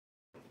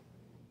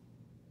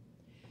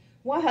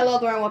Well, hello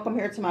there and welcome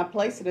here to my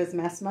place. It is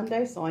Mask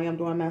Monday, so I am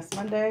doing Mask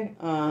Monday.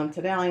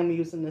 Today I am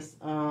using this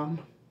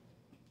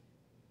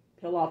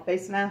peel-off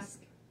face mask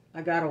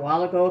I got a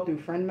while ago through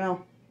friend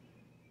mail.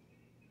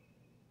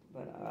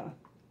 But I'm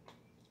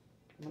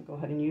gonna go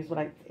ahead and use what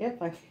I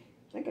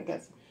think I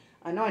got some.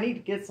 I know I need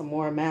to get some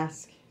more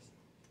masks,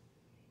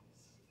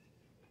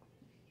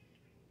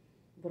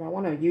 but I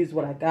want to use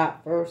what I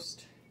got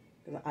first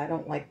because I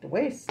don't like to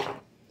waste.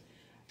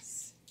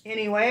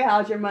 Anyway,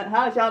 how's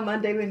y'all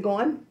Monday been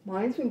going?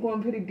 Mine's been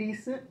going pretty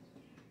decent.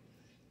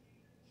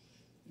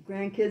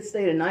 Grandkids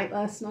stayed a night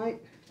last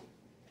night.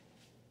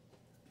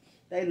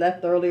 They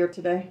left earlier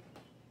today.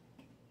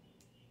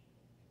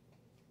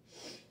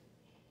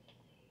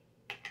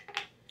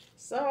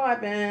 So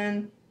I've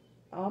been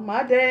on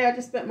my day. I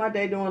just spent my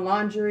day doing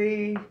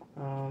laundry,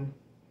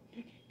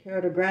 care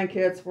of the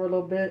grandkids for a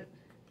little bit.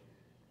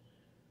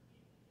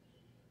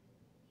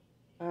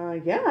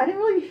 Yeah, I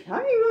didn't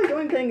really do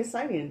anything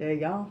exciting today,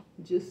 y'all.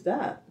 Just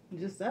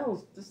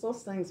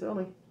those things,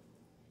 really.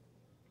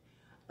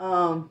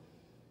 I'm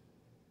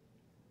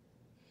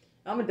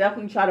gonna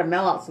definitely try to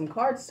mail out some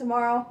cards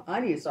tomorrow. I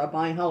need to start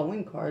buying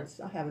Halloween cards.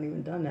 I haven't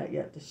even done that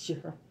yet this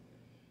year.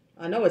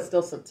 I know it's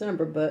still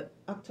September, but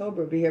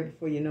October will be here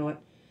before you know it.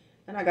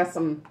 And I got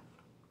some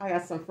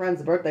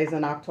friends' birthdays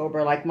in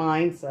October, like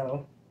mine.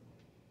 So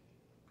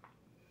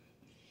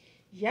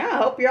yeah, I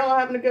hope y'all are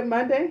having a good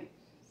Monday.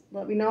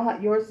 Let me know how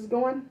yours is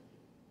going.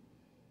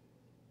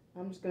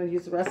 I'm just going to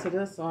use the rest of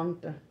this on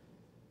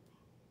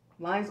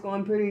mine's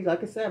going pretty,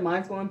 like I said,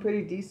 mine's going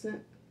pretty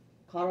decent.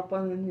 Caught up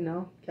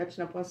on,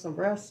 catching up on some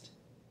rest.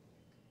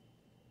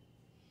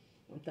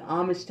 Went to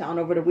Amish Town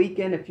over the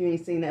weekend, if you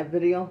ain't seen that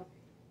video.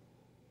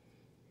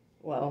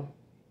 Well,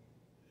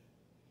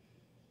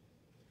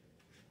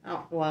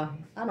 I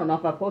don't know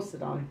if I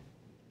posted on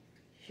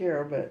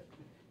here, but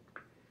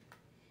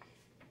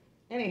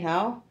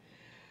anyhow.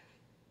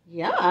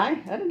 Yeah,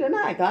 other than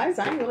that, guys,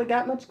 I ain't really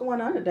got much going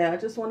on today. I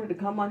just wanted to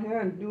come on here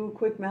and do a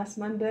quick Mask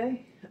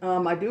Monday.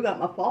 I do got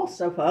my fall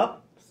stuff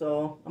up,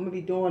 so I'm gonna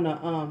be doing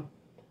a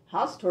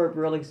house tour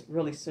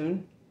really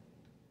soon.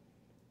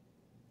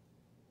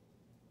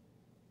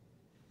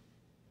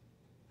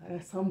 I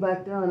got some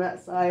back there on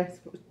that side. It's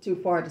too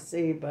far to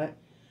see, but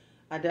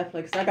I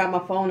definitely, because I got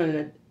my phone in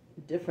a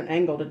different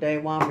angle today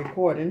while I'm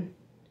recording.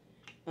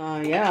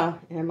 Yeah,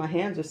 and my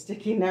hands are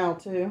sticky now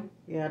too.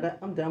 Yeah,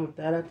 I'm done with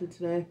that after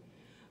today.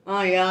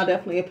 Oh yeah,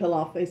 definitely a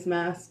peel-off face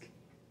mask.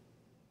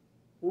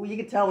 Ooh, you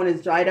can tell when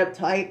it's dried up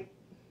tight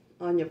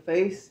on your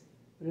face.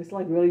 When it's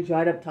like really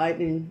dried up tight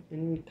and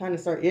you kind of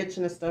start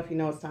itching and stuff, you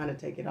know it's time to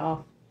take it off.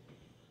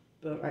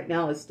 But right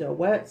now it's still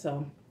wet,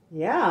 so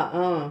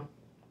yeah.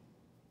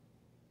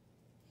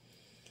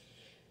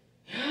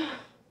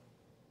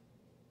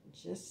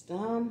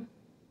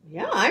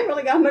 Yeah, I ain't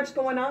really got much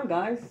going on,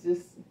 guys.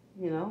 Just,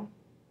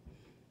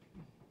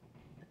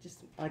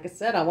 like I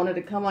said, I wanted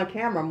to come on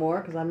camera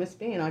more because I miss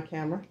being on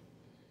camera.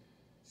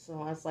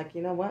 So I was like,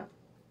 you know what?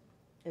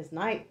 It's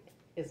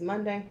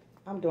Monday.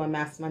 I'm doing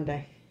Mask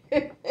Monday.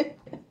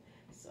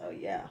 So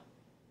yeah.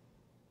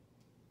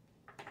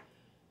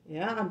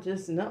 Yeah, I'm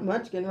just not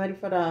much getting ready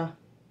for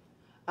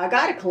I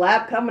got a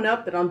collab coming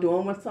up that I'm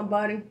doing with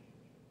somebody.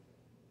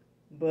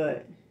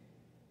 But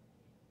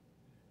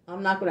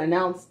I'm not gonna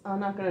announce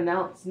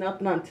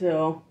nothing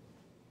until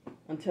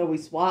we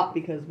swap,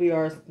 because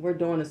we're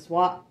doing a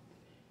swap.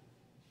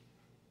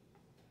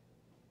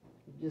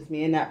 Just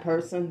me and that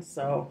person.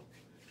 So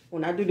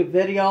when I do the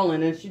video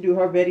and then she do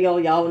her video,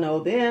 y'all know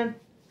then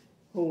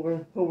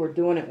who we're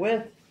doing it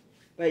with.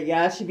 But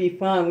yeah, it should be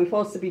fun. We're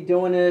supposed to be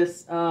doing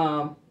this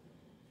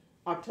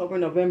October,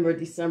 November,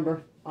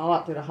 December, all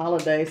up through the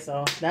holidays.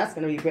 So that's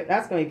gonna be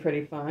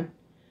pretty fun.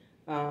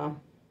 Yeah,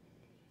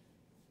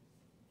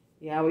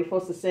 we're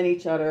supposed to send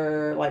each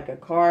other like a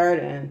card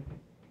and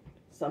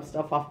some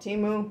stuff off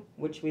Temu,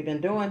 which we've been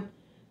doing.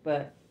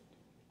 But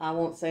I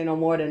won't say no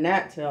more than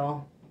that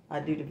till I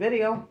do the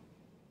video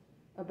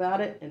about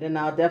it, and then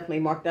I'll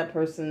definitely mark that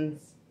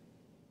person's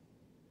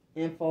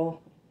info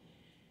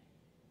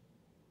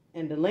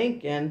in the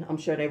link, and I'm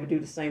sure they would do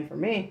the same for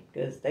me,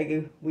 because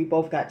we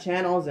both got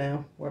channels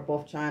and we're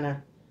both trying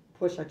to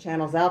push our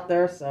channels out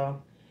there.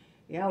 So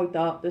yeah, we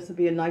thought this would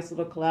be a nice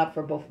little collab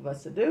for both of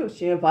us to do.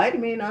 She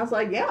invited me and I was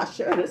like, yeah,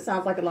 sure, this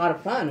sounds like a lot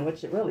of fun,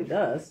 which it really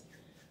does.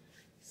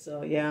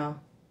 So yeah,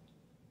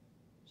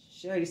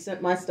 she already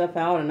sent my stuff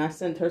out and I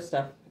sent her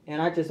stuff. And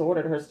I just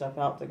ordered her stuff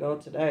out to go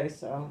today,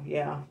 so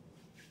yeah.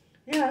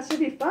 Yeah, it should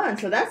be fun.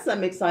 So that's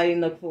something exciting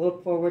to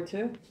look forward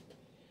to.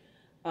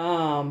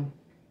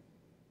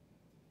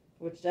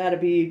 Which that'll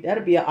be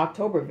an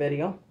October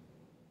video.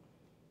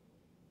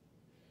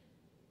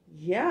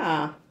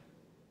 Yeah.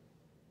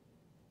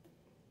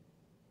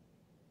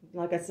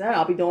 Like I said,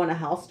 I'll be doing a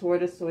house tour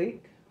this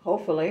week,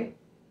 hopefully.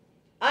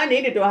 I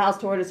need to do a house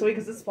tour this week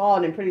because it's fall,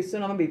 and then pretty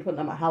soon I'm going to be putting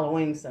up my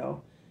Halloween,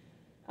 so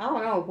I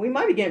don't know. We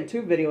might be getting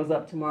 2 videos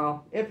up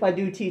tomorrow. If I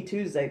do Tea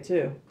Tuesday,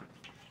 too.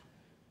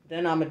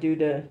 Then I'm going to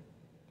do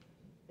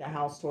the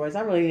house tours.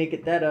 I really need to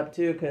get that up,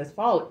 too, because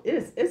fall,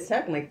 it's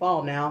technically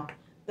fall now.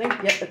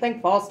 I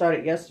think fall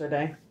started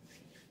yesterday.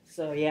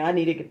 So yeah, I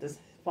need to get this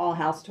fall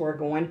house tour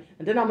going.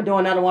 And then I'm going to do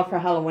another one for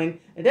Halloween.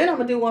 And then I'm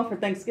going to do one for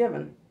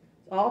Thanksgiving.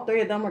 So all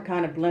three of them are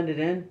kind of blended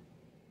in.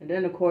 And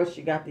then, of course,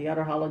 you got the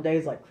other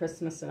holidays like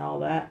Christmas and all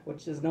that,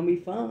 which is going to be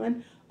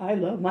fun. I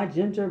love my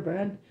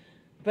gingerbread.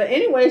 But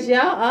anyways,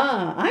 yeah,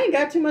 I ain't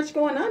got too much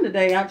going on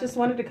today. I just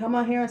wanted to come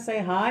out here and say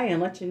hi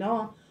and let you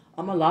know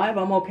I'm alive.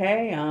 I'm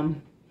okay.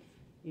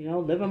 You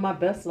know, living my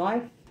best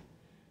life.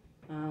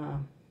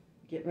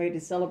 Getting ready to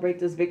celebrate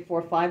this big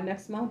 4-5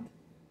 next month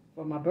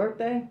for my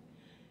birthday.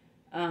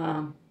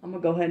 I'm going to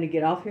go ahead and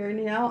get off here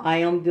now. I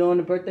am doing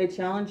a birthday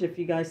challenge if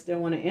you guys still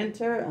want to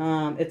enter.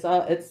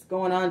 It's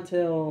going on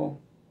till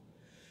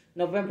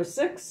November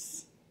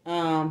 6th.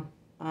 All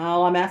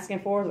I'm asking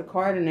for is a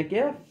card and a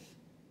gift.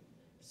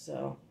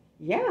 So,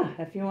 yeah,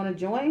 if you want to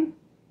join,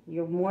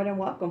 you're more than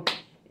welcome.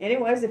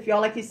 Anyways, if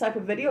y'all like these type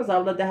of videos, I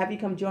would love to have you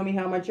come join me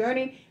here on my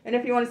journey. And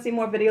if you want to see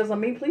more videos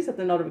on me, please hit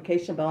the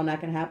notification bell and that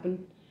can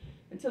happen.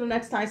 Until the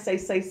next time, stay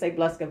safe, stay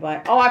blessed,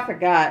 goodbye. Oh, I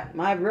forgot.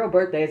 My real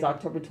birthday is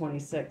October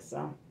 26th,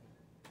 so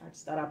I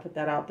just thought I'd put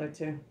that out there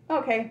too.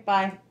 Okay,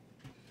 bye.